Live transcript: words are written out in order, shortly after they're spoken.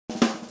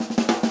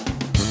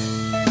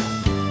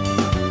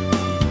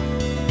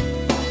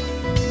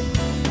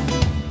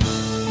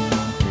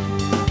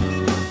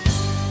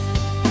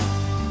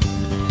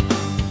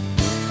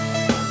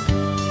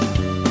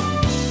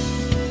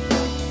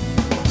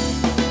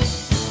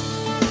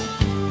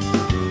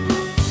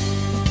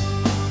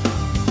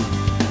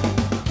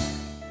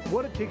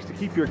takes to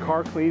keep your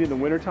car clean in the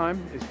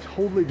wintertime is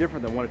totally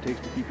different than what it takes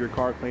to keep your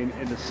car clean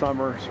in the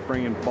summer,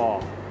 spring, and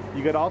fall.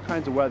 You get all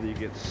kinds of weather. You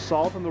get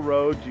salt on the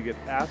roads, you get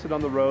acid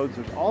on the roads.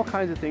 There's all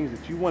kinds of things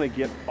that you want to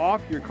get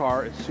off your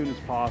car as soon as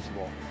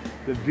possible.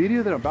 The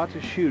video that I'm about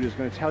to shoot is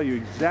going to tell you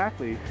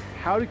exactly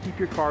how to keep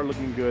your car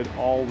looking good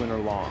all winter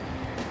long.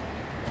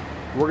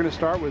 We're going to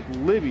start with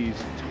Libby's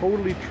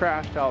totally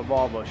trashed out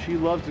Volvo. She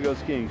loves to go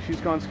skiing.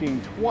 She's gone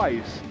skiing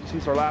twice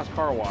since our last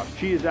car wash.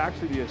 She is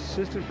actually the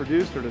assistant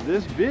producer to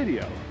this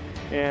video.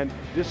 And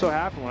just so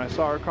happened when I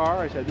saw her car,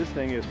 I said, this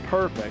thing is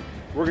perfect.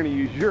 We're going to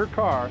use your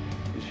car.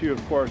 And she,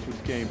 of course, was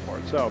game for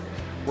it. So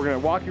we're going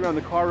to walk you around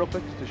the car real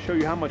quick just to show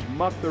you how much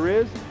muck there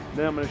is.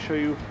 Then I'm going to show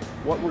you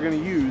what we're going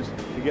to use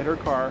to get her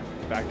car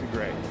back to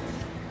gray.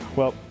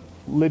 Well,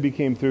 Libby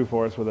came through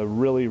for us with a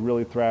really,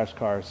 really thrashed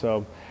car.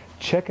 So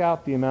check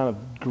out the amount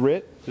of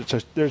grit.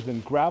 There's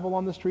been gravel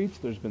on the streets,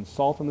 there's been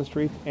salt on the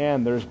streets,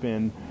 and there's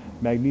been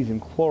magnesium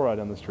chloride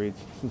on the streets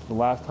since the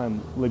last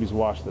time Libby's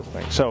washed this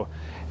thing. So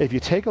if you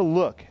take a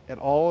look at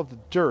all of the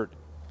dirt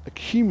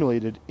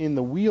accumulated in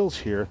the wheels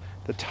here,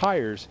 the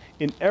tires,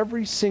 in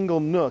every single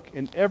nook,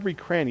 in every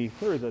cranny,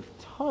 there is a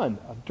ton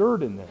of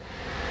dirt in there.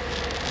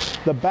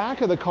 The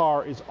back of the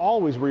car is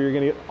always where you're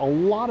going to get a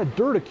lot of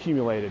dirt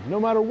accumulated, no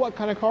matter what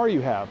kind of car you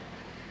have.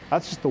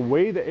 That's just the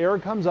way the air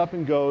comes up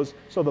and goes.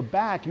 So the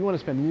back, you want to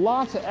spend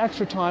lots of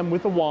extra time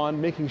with the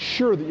wand, making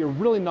sure that you're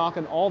really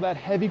knocking all that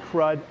heavy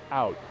crud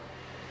out.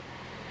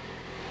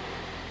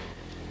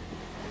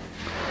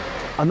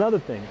 Another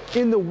thing,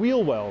 in the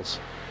wheel wells,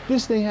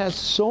 this thing has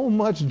so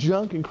much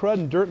junk and crud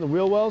and dirt in the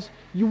wheel wells,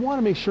 you want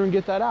to make sure and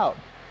get that out.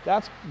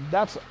 That's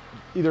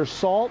either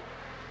salt,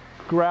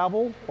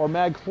 gravel, or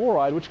mag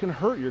chloride, which can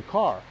hurt your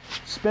car.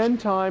 Spend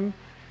time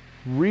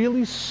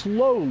really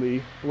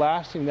slowly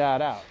blasting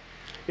that out.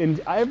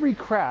 In every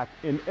crack,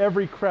 in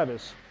every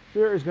crevice,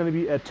 there is going to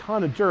be a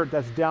ton of dirt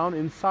that's down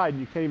inside and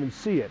you can't even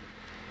see it.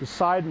 The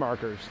side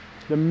markers,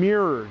 the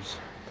mirrors,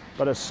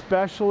 but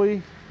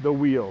especially the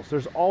wheels.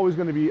 There's always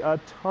going to be a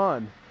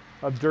ton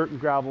of dirt and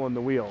gravel in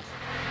the wheels.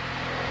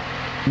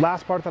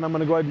 Last part that I'm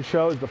going to go ahead and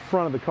show is the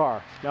front of the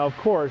car. Now, of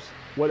course,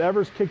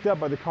 whatever's kicked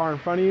up by the car in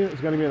front of you is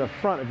going to be in the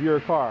front of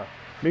your car.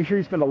 Make sure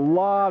you spend a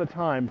lot of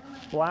time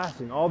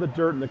blasting all the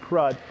dirt and the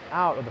crud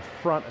out of the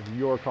front of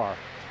your car.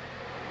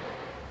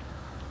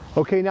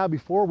 Okay, now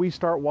before we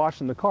start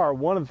washing the car,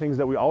 one of the things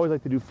that we always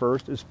like to do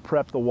first is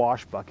prep the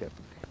wash bucket.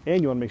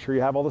 And you want to make sure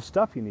you have all the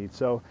stuff you need.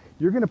 So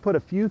you're going to put a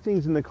few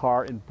things in the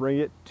car and bring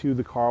it to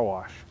the car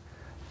wash.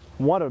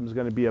 One of them is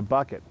going to be a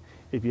bucket.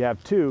 If you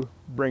have two,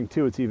 bring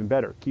two, it's even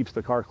better. Keeps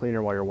the car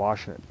cleaner while you're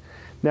washing it.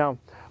 Now,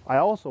 I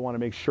also want to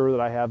make sure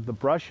that I have the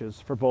brushes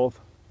for both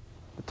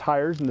the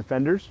tires and the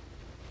fenders,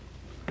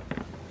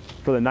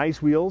 for the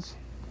nice wheels.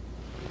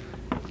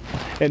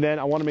 And then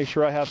I want to make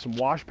sure I have some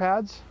wash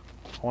pads.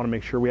 I want to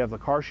make sure we have the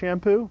car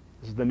shampoo.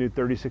 This is the new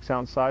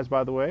 36-ounce size,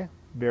 by the way.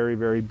 Very,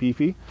 very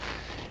beefy.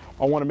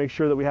 I want to make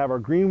sure that we have our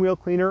green wheel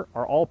cleaner,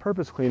 our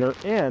all-purpose cleaner,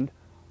 and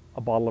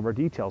a bottle of our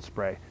detail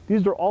spray.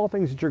 These are all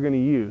things that you're going to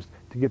use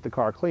to get the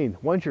car clean.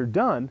 Once you're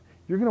done,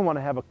 you're going to want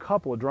to have a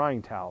couple of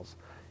drying towels.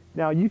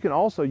 Now, you can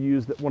also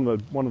use one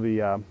of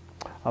the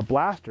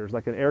blasters,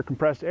 like an air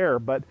compressed air,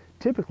 but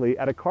typically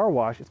at a car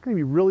wash, it's going to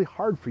be really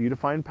hard for you to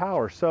find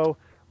power. So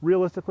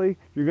realistically,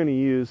 you're going to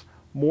use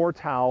more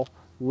towel,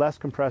 less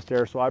compressed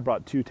air, so I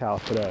brought 2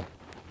 towels today.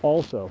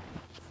 Also,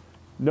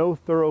 no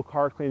thorough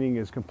car cleaning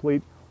is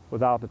complete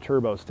without the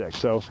turbo stick.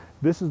 So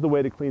this is the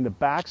way to clean the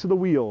backs of the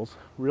wheels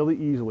really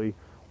easily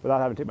without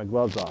having to take my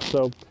gloves off.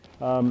 So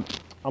I'm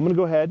going to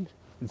go ahead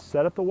and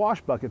set up the wash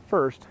bucket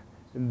first,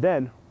 and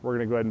then we're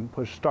going to go ahead and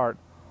push start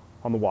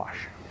on the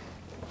wash.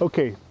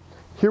 Okay,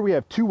 here we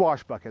have 2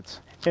 wash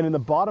buckets, and in the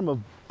bottom of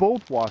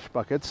both wash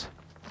buckets,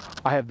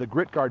 I have the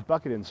grit guard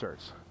bucket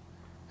inserts.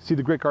 See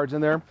the grit guards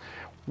in there?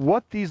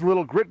 What these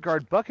little grit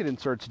guard bucket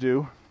inserts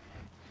do,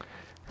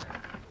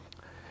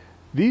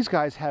 these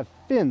guys have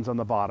fins on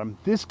the bottom.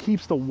 This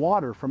keeps the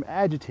water from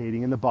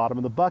agitating in the bottom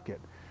of the bucket.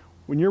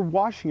 When you're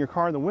washing your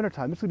car in the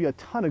wintertime, there's going to be a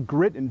ton of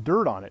grit and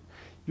dirt on it.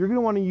 You're going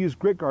to want to use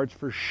grit guards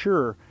for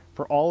sure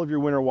for all of your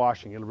winter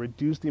washing. It'll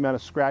reduce the amount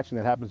of scratching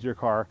that happens to your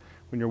car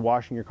when you're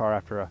washing your car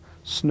after a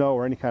snow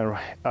or any kind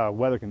of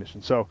weather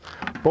condition. So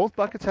both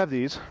buckets have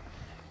these.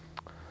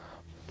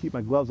 Keep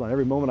my gloves on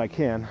every moment I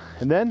can.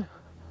 And then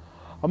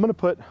I'm going to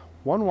put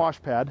 1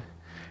 wash pad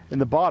in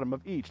the bottom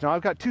of each. Now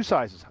I've got 2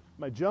 sizes,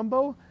 my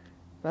jumbo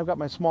and I've got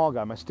my small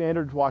guy, my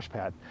standard wash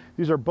pad.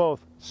 These are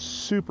both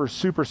super,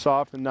 super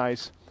soft and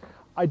nice.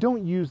 I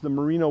don't use the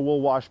merino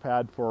wool wash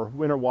pad for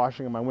winter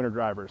washing on my winter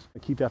drivers. I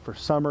keep that for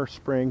summer,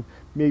 spring,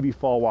 maybe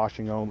fall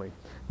washing only.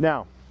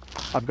 Now,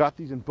 I've got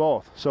these in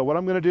both. So what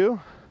I'm going to do,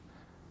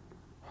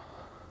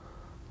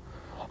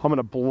 I'm going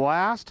to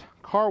blast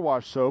car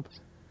wash soap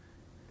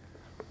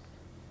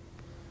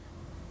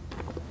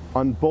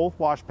on both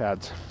wash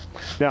pads.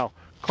 Now,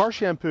 car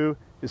shampoo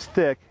is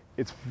thick,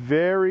 it's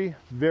very,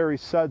 very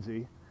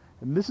sudsy,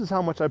 and this is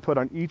how much I put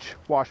on each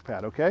wash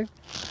pad, okay?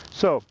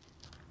 So,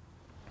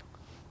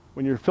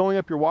 when you're filling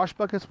up your wash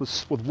buckets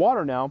with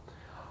water now,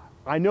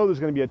 I know there's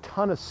going to be a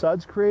ton of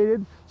suds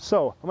created,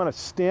 so I'm going to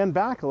stand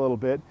back a little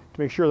bit to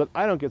make sure that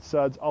I don't get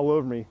suds all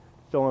over me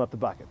filling up the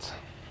buckets.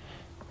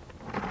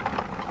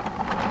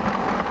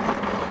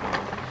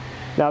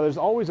 Now, there's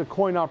always a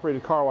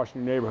coin-operated car wash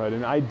in your neighborhood,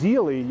 and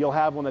ideally you'll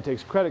have one that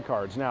takes credit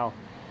cards. Now,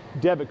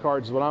 debit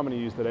cards is what I'm going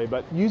to use today,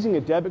 but using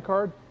a debit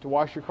card to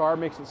wash your car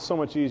makes it so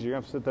much easier. You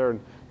don't have to sit there and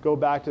go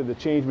back to the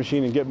change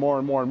machine and get more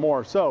and more and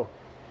more. So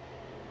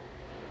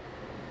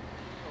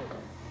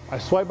I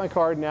swipe my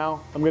card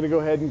now. I'm going to go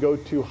ahead and go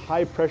to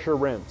high pressure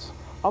rinse.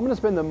 I'm going to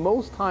spend the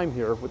most time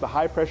here with the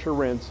high pressure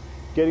rinse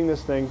getting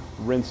this thing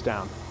rinsed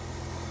down.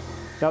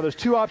 Now there's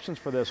two options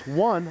for this.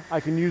 One, I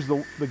can use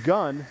the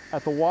gun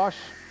at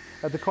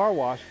the car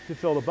wash to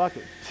fill the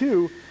bucket.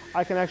 Two,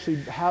 I can actually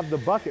have the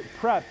bucket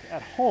prepped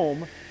at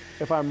home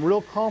if I'm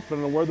real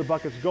confident on where the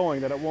bucket's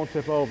going that it won't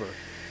tip over.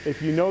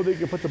 If you know that you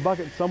can put the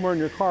bucket somewhere in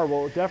your car,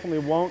 well, it definitely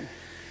won't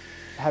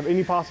have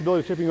any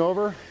possibility of tipping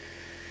over,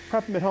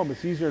 prep them at home.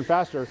 It's easier and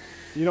faster.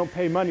 You don't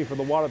pay money for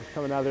the water that's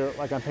coming out of there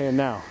like I'm paying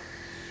now.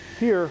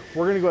 Here,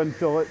 we're going to go ahead and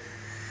fill it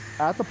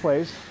at the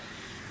place.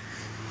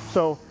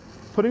 So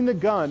putting the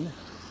gun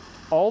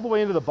all the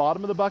way into the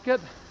bottom of the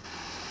bucket,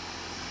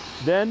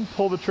 then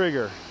pull the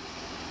trigger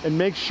and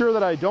make sure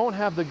that I don't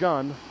have the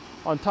gun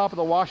on top of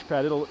the wash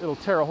pad. It'll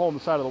tear a hole in the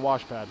side of the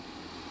wash pad.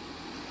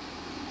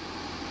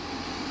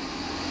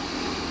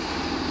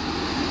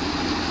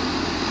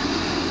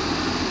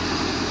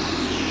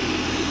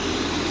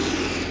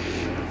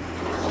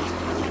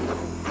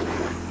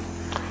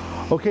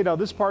 Okay, now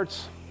this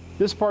part's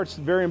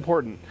very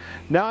important.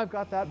 Now I've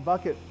got that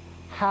bucket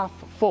half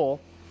full.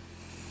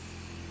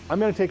 I'm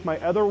going to take my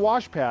other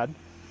wash pad,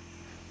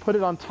 put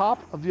it on top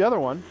of the other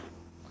one,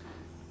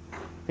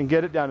 and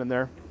get it down in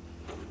there.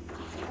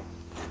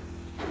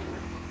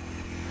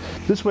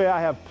 This way I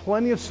have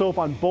plenty of soap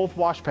on both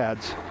wash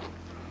pads.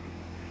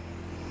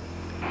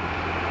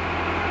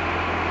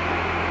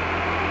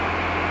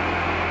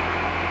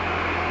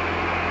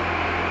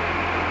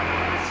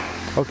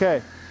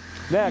 Okay,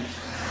 next,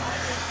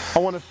 I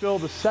want to fill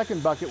the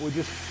second bucket with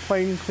just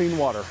plain clean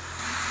water.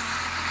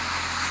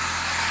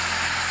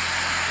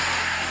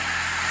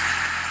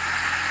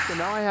 So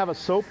now I have a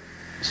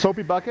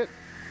soapy bucket,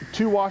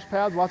 2 wash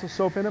pads, lots of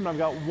soap in them, and I've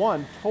got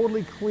 1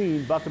 totally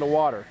clean bucket of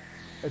water.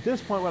 At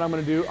this point, what I'm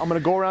going to do, I'm going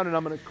to go around and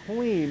I'm going to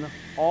clean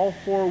all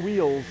 4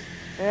 wheels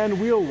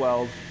and wheel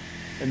wells,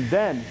 and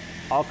then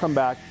I'll come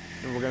back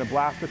and we're going to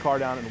blast the car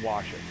down and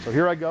wash it. So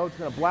here I go. It's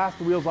going to blast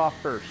the wheels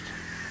off first.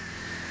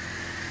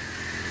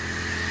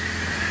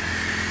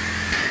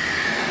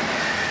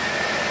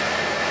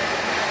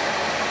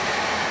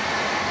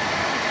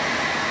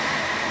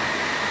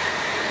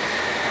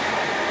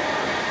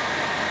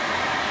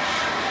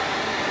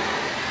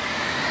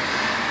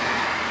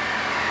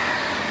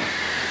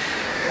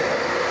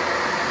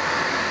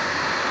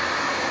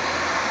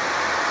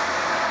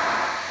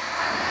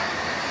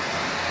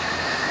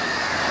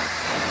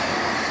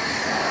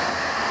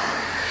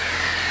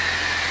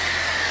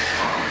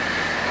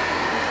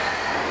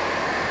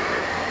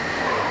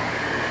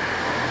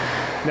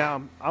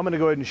 Now, I'm going to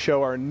go ahead and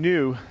show our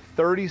new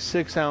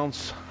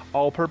 36-ounce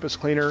all-purpose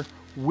cleaner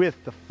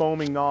with the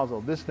foaming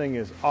nozzle. This thing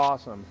is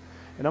awesome.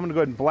 And I'm going to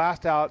go ahead and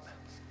blast out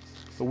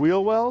the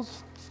wheel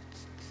wells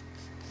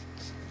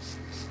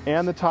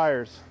and the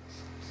tires.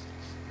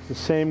 The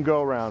same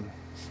go-around.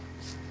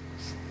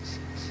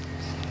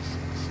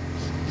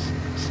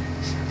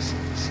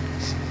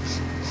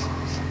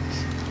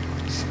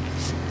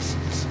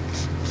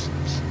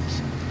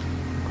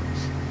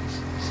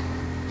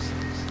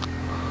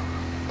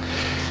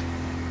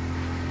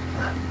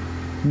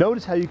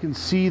 Notice how you can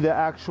see the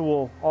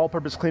actual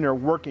all-purpose cleaner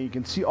working. You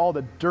can see all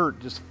the dirt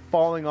just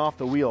falling off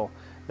the wheel.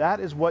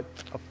 That is what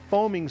a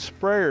foaming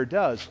sprayer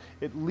does.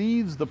 It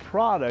leaves the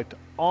product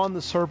on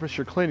the surface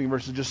you're cleaning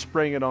versus just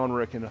spraying it on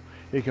where it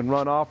can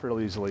run off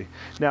real easily.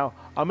 Now,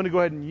 I'm going to go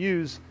ahead and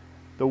use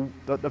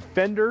the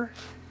fender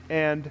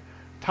and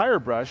tire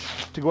brush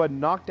to go ahead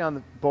and knock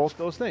down both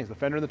those things, the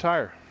fender and the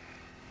tire.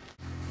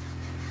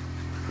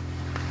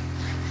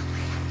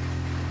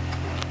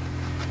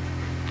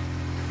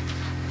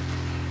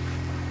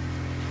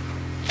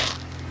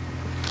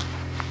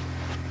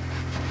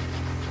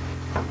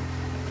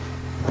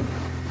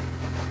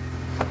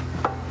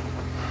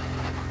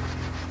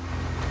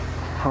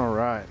 All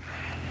right.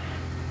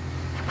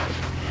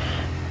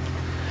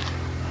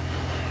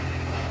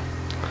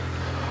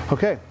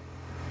 Okay,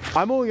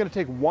 I'm only going to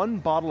take 1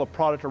 bottle of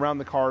product around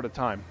the car at a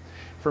time.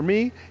 For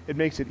me, it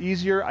makes it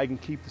easier. I can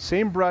keep the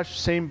same brush,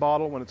 same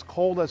bottle. When it's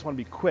cold, I just want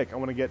to be quick. I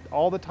want to get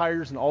all the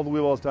tires and all the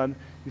wheel wells done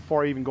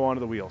before I even go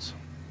onto the wheels.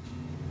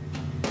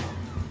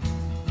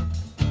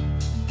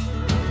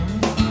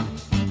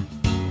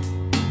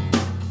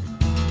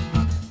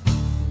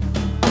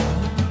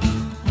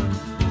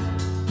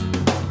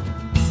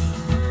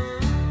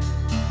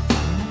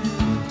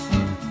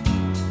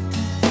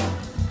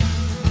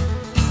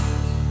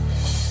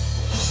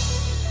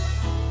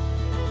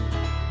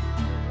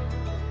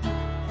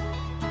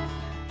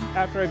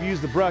 after I've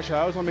used the brush, I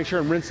always want to make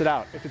sure and rinse it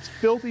out. If it's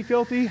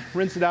filthy,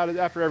 rinse it out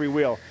after every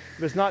wheel.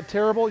 If it's not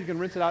terrible, you can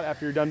rinse it out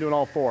after you're done doing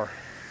all 4.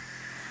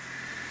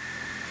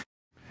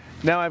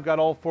 Now I've got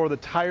all 4 of the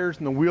tires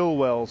and the wheel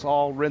wells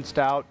all rinsed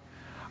out.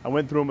 I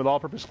went through them with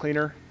all-purpose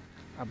cleaner.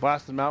 I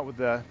blasted them out with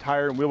the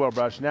tire and wheel well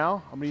brush.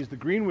 Now I'm going to use the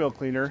green wheel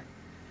cleaner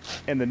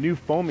and the new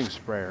foaming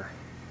sprayer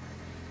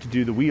to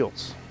do the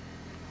wheels.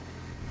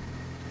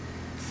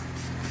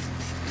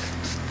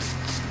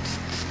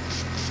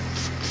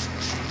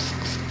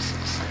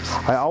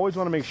 I always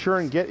want to make sure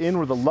and get in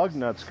where the lug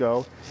nuts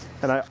go,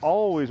 and I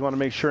always want to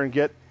make sure and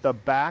get the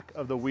back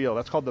of the wheel.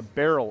 That's called the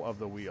barrel of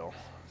the wheel.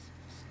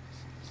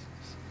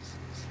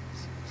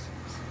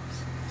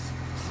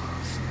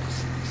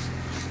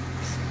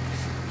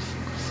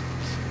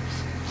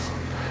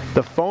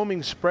 The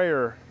foaming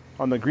sprayer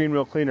on the green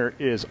wheel cleaner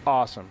is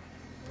awesome.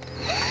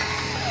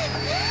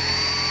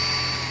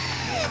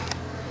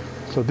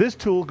 So this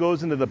tool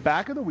goes into the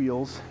back of the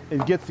wheels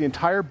and gets the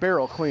entire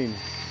barrel clean.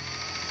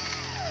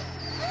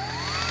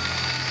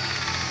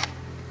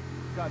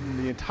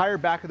 Gotten the entire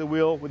back of the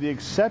wheel with the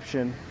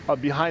exception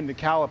of behind the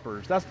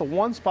calipers. That's the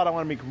one spot I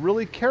want to make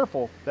really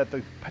careful that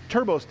the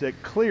turbo stick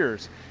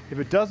clears. If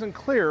it doesn't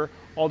clear,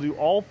 I'll do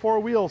all 4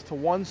 wheels to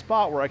one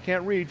spot where I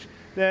can't reach,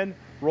 then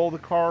roll the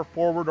car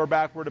forward or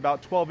backward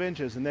about 12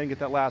 inches and then get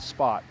that last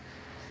spot.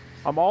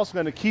 I'm also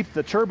going to keep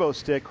the turbo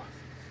stick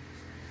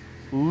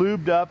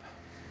lubed up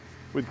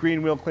with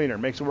green wheel cleaner.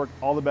 Makes it work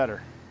all the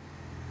better.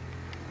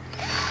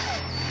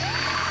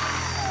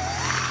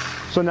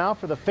 So now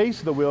for the face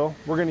of the wheel,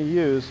 we're going to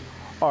use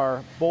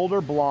our Boulder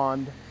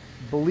Blonde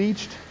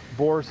bleached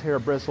boar's hair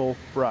bristle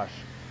brush.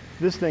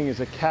 This thing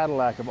is a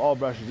Cadillac of all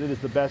brushes. It is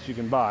the best you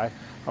can buy.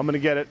 I'm going to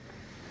get it,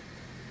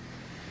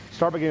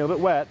 start by getting a little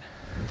bit wet.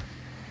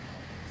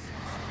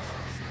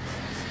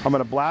 I'm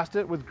going to blast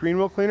it with green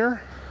wheel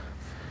cleaner,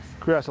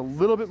 press a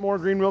little bit more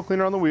green wheel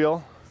cleaner on the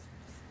wheel,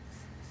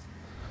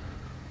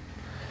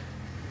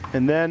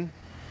 and then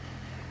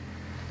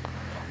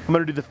I'm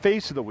going to do the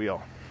face of the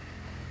wheel.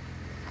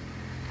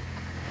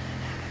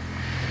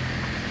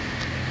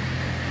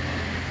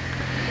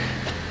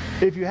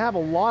 If you have a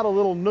lot of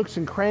little nooks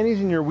and crannies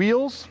in your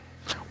wheels,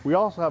 we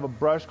also have a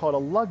brush called a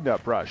lug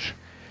nut brush.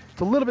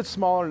 It's a little bit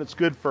smaller and it's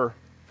good for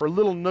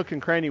little nook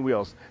and cranny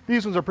wheels.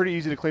 These ones are pretty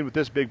easy to clean with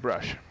this big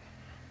brush.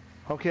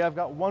 Okay, I've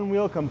got one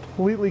wheel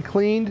completely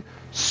cleaned,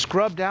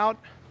 scrubbed out,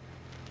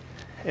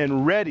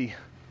 and ready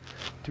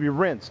to be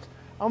rinsed.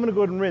 I'm going to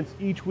go ahead and rinse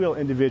each wheel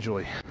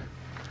individually.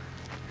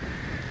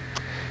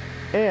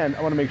 And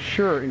I want to make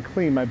sure and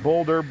clean my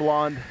Boulder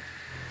Blonde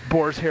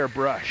boar's hair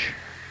brush.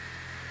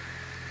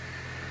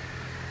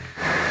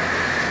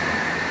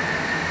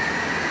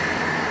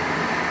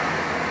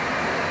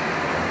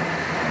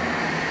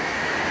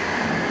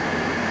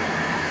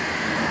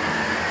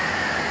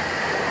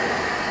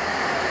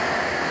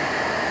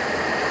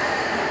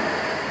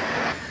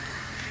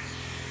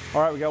 All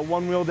right, we got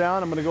one wheel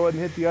down. I'm going to go ahead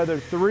and hit the other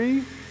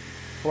 3,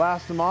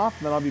 blast them off,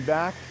 and then I'll be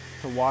back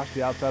to wash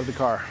the outside of the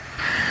car.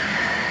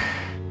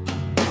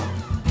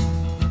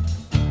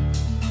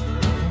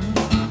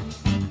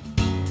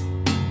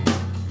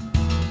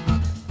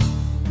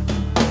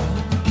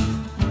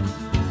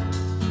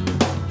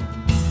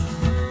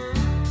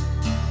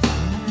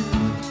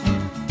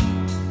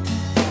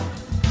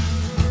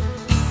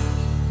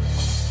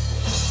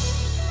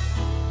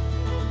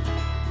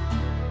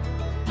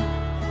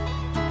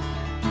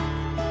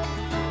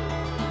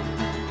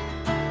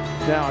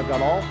 Now I've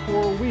got all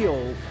 4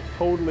 wheels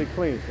totally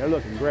clean. They're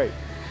looking great.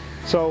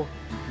 So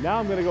now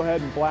I'm going to go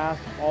ahead and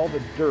blast all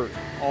the dirt,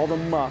 all the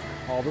muck,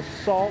 all the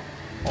salt,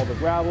 all the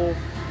gravel,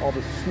 all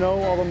the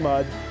snow, all the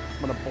mud.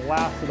 I'm going to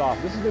blast it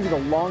off. This is going to be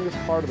the longest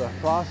part of the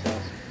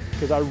process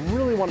because I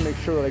really want to make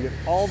sure that I get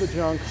all the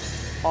junk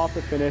off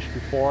the finish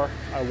before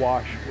I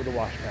wash with a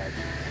wash pad.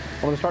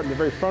 I'm going to start in the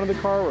very front of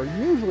the car where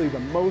usually the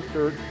most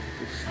dirt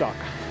is stuck.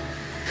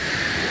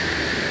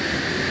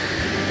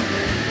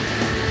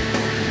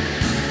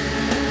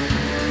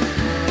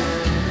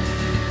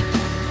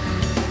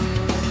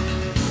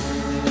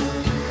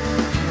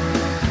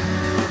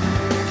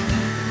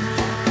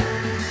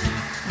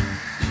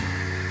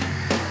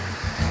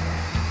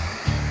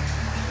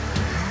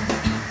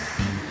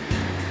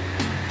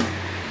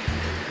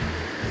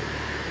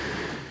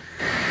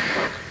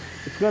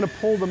 Going to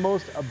pull the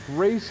most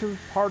abrasive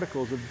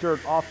particles of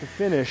dirt off the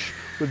finish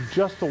with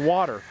just the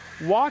water.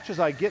 Watch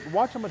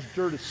how much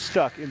dirt is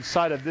stuck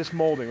inside of this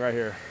molding right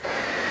here.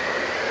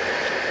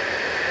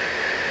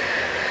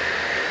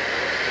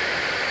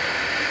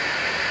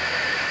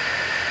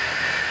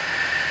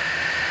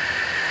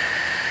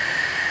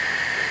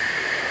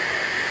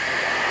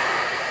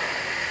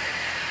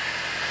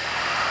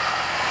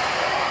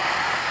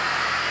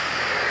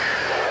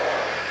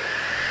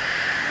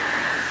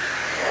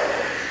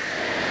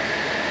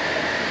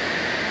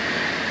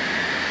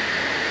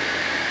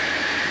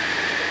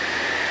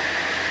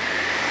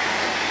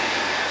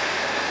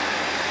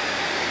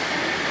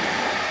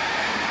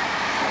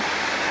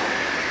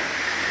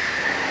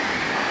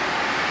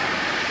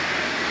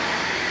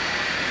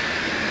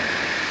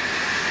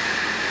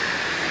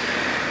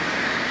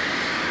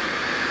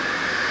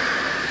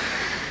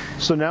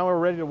 So now we're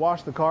ready to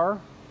wash the car.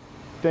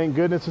 Thank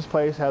goodness this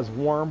place has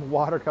warm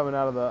water coming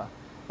out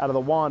of the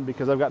wand,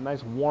 because I've got a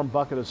nice warm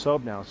bucket of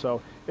soap now.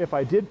 So if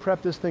I did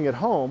prep this thing at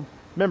home,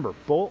 remember,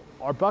 both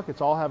our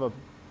buckets all have a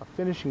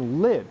finishing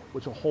lid,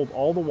 which will hold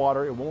all the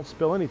water. It won't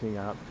spill anything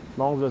out as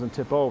long as it doesn't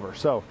tip over.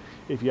 So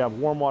if you have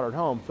warm water at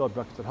home, fill up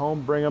buckets at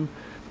home, bring them.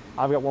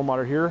 I've got warm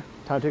water here.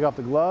 Time to take off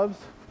the gloves,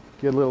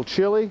 get a little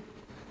chilly,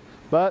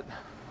 but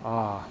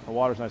the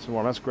water's nice and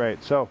warm. That's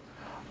great. So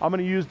I'm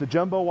going to use the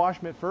jumbo wash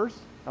mitt first.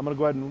 I'm going to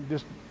go ahead and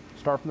just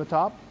start from the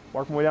top,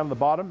 work my way down to the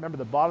bottom. Remember,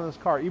 the bottom of this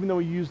car, even though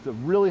we use the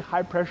really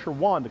high pressure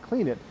wand to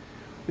clean it,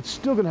 it's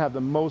still going to have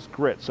the most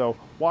grit. So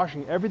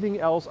washing everything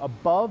else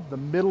above the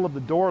middle of the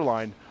door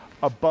line,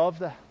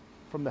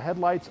 from the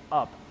headlights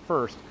up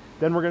first.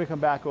 Then we're going to come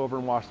back over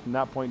and wash from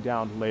that point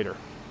down later.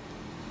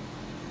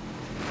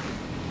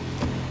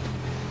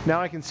 Now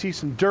I can see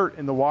some dirt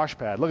in the wash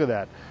pad. Look at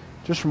that.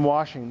 Just from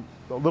washing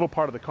the little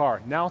part of the car.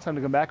 Now it's time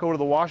to come back over to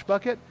the wash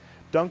bucket,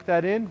 dunk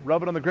that in,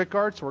 rub it on the grit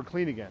guard so we're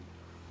clean again.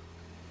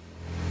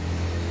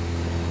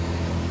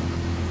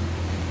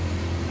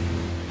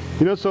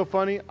 You know what's so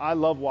funny? I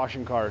love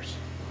washing cars.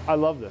 I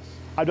love this.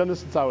 I've done this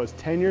since I was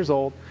 10 years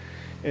old.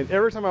 And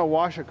every time I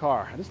wash a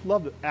car, I just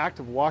love the act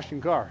of washing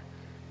car.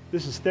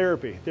 This is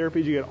therapy.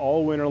 Therapy you get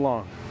all winter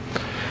long.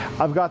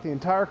 I've got the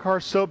entire car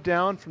soaped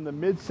down from the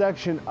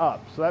midsection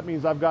up. So that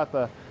means I've got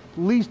the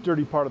least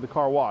dirty part of the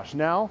car washed.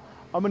 Now,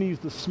 I'm going to use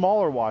the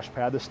smaller wash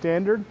pad, the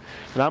standard,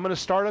 and I'm going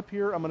to start up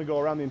here. I'm going to go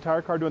around the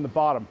entire car doing the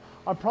bottom.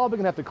 I'm probably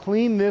going to have to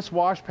clean this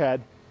wash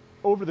pad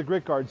over the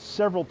grit guard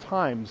several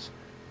times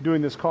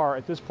doing this car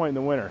at this point in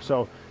the winter.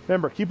 So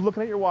remember, keep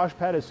looking at your wash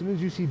pad. As soon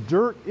as you see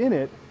dirt in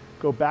it,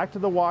 go back to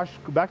the wash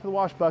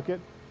bucket,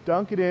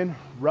 dunk it in,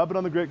 rub it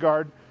on the grit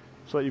guard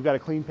so that you've got a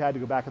clean pad to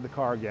go back in the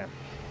car again.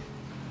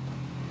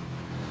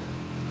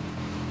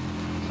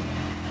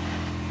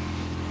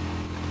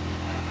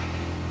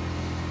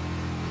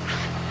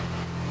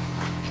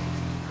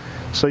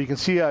 So you can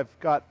see I've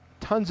got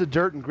tons of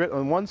dirt and grit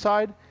on one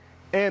side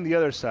and the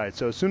other side.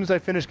 So as soon as I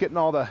finish getting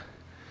I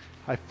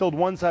filled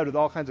one side with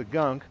all kinds of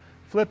gunk,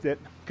 flipped it,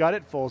 got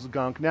it full of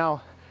gunk.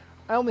 Now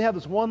I only have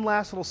this one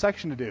last little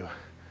section to do.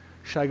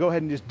 Should I go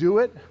ahead and just do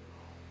it,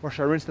 or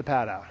should I rinse the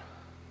pad out?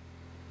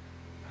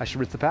 I should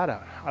rinse the pad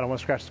out. I don't want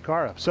to scratch the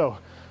car up. So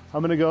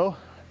I'm going to go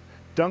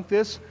dunk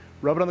this,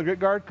 rub it on the grit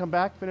guard, come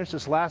back, finish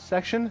this last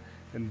section,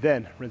 and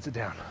then rinse it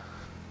down.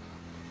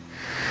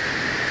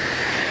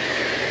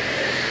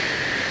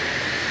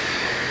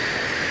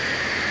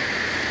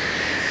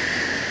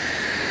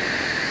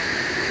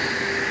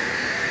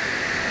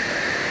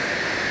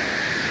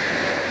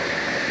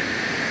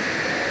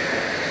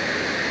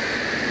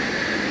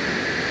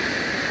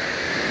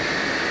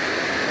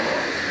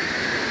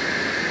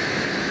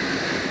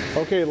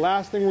 Okay,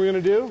 last thing we're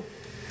going to do.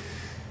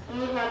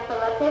 You have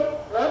selected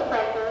low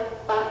pressure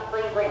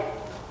spot-free rinse.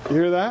 You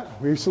hear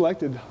that? We've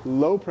selected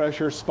low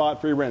pressure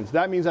spot-free rinse.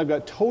 That means I've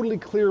got totally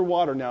clear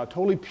water now,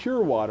 totally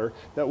pure water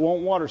that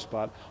won't water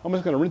spot. I'm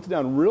just going to rinse it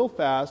down real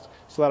fast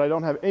so that I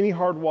don't have any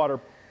hard water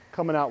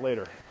coming out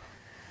later.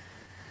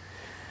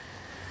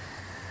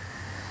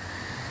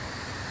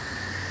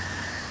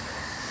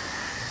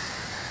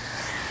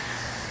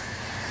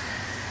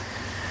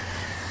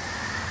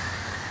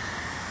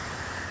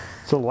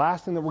 So the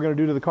last thing that we're going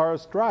to do to the car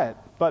is dry it.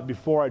 But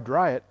before I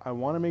dry it, I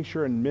want to make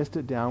sure and mist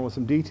it down with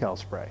some detail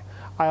spray.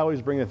 I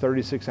always bring a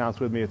 36 ounce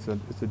with me. It's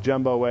a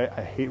jumbo way.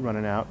 I hate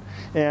running out.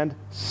 And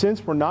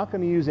since we're not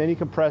going to use any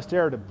compressed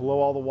air to blow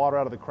all the water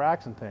out of the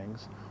cracks and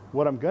things,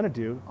 what I'm going to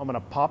do, I'm going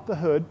to pop the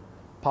hood,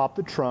 pop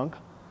the trunk,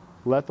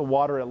 let the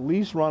water at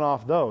least run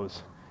off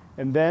those,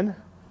 and then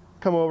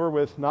come over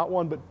with not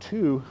one but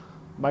two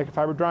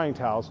microfiber drying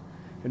towels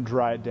and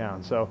dry it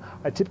down. So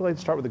I typically like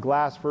to start with the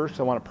glass first because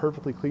I want a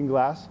perfectly clean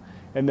glass,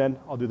 and then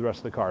I'll do the rest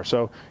of the car.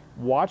 So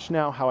watch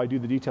now how I do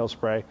the detail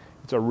spray.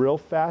 It's a real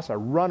fast, I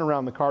run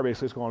around the car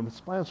basically, it's going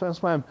splam, splam,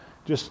 splam,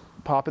 just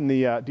popping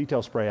the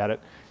detail spray at it,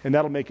 and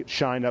that'll make it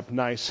shine up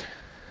nice,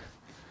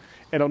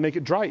 and it'll make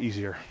it dry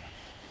easier.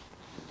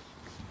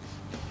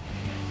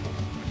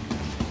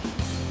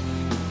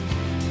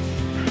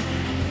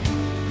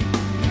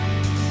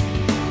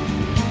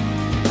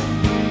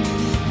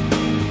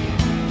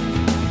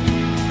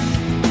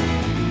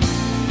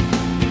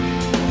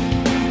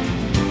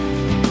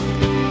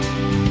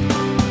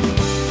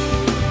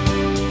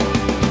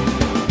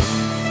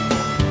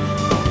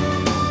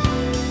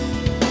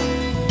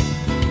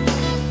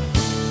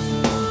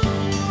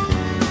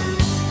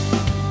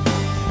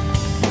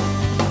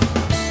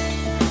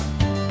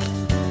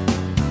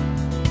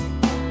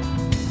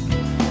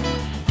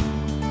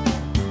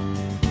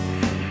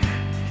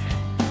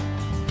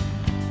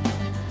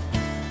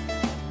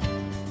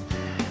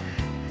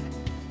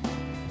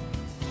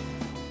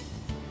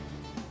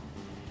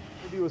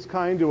 Was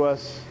kind to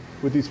us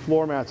with these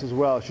floor mats as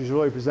well. She's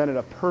really presented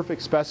a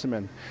perfect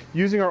specimen.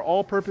 Using our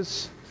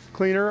all-purpose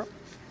cleaner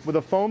with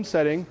a foam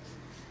setting,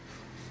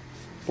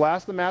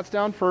 blast the mats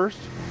down first,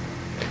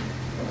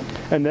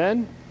 and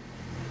then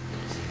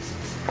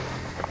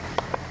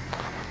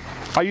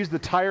I use the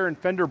tire and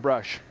fender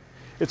brush,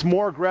 it's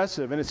more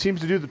aggressive, and it seems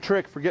to do the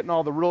trick for getting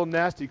all the real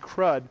nasty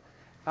crud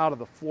out of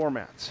the floor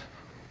mats.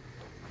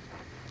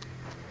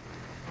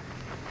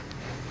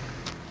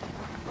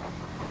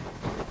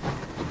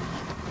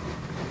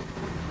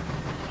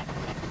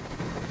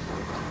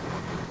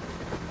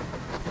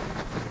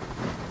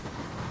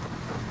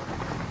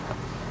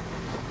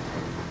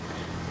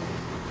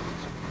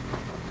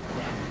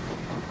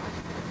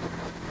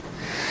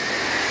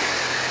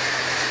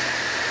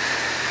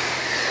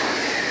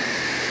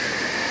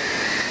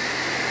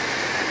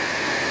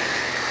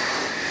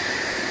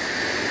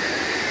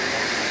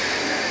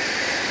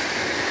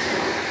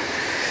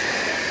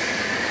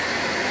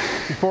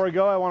 Before I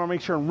go, I want to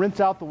make sure and rinse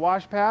out the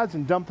wash pads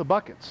and dump the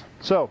buckets.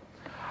 So,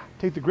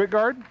 take the grit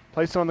guard,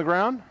 place it on the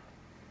ground,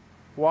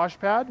 wash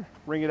pad,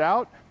 wring it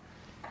out,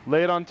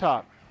 lay it on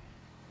top.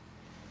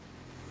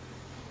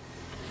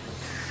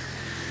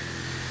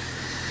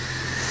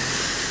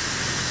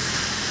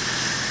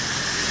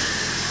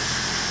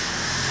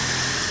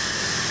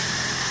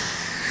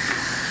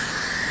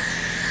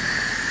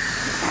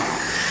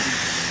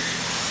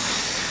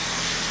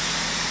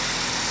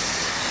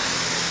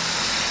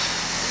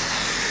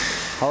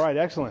 All right,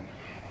 excellent.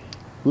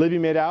 Libby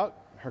made out.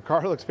 Her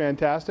car looks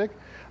fantastic.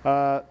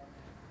 At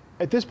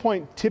this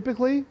point,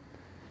 typically,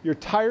 your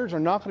tires are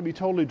not going to be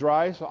totally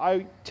dry, so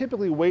I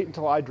typically wait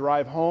until I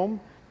drive home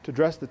to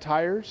dress the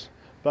tires,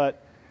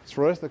 but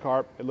for the rest of the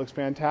car, it looks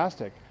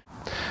fantastic.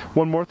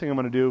 One more thing I'm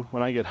going to do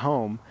when I get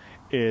home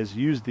is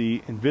use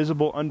the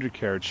invisible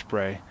undercarriage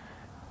spray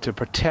to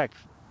protect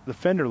the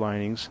fender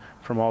linings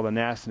from all the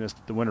nastiness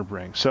that the winter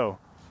brings. So,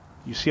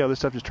 you see how this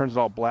stuff just turns it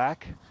all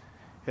black?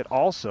 It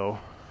also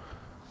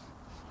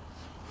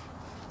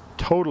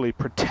totally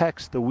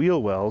protects the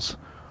wheel wells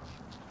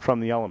from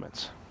the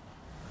elements.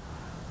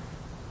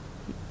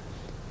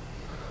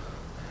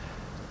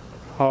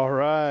 All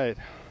right.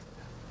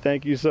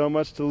 Thank you so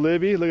much to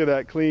Libby. Look at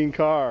that clean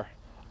car.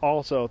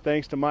 Also,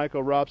 thanks to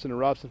Michael Robson and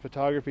Robson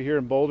Photography here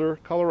in Boulder,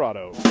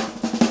 Colorado.